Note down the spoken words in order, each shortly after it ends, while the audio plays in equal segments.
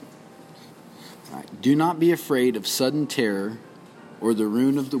All right. Do not be afraid of sudden terror or the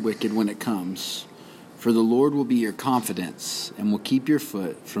ruin of the wicked when it comes, for the Lord will be your confidence and will keep your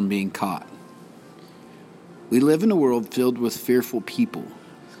foot from being caught. We live in a world filled with fearful people.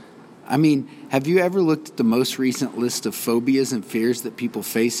 I mean, have you ever looked at the most recent list of phobias and fears that people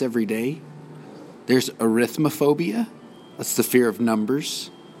face every day? There's arithmophobia, that's the fear of numbers.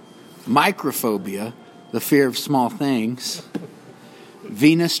 Microphobia, the fear of small things.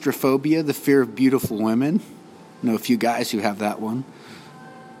 Venustrophobia, the fear of beautiful women. I know a few guys who have that one.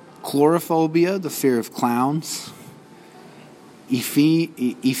 Chlorophobia, the fear of clowns.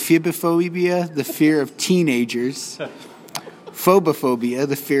 Ephibophobia, the fear of teenagers. Phobophobia,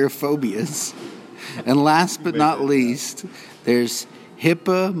 the fear of phobias. And last but not least, there's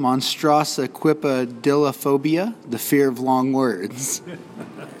Hippa monstrosa quipadilophobia, the fear of long words.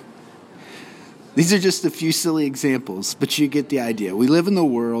 These are just a few silly examples, but you get the idea. We live in a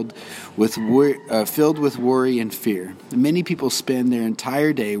world filled with worry and fear. Many people spend their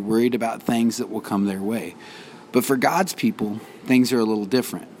entire day worried about things that will come their way. But for God's people, things are a little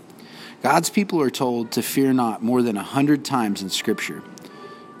different. God's people are told to fear not more than 100 times in Scripture,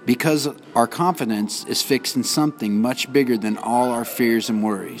 because our confidence is fixed in something much bigger than all our fears and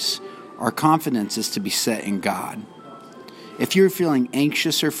worries. Our confidence is to be set in God. If you're feeling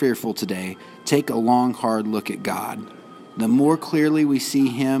anxious or fearful today, take a long, hard look at God. The more clearly we see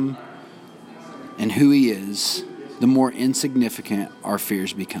Him and who He is, the more insignificant our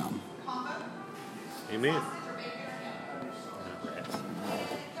fears become. Amen.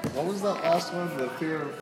 What was that last one? The fear of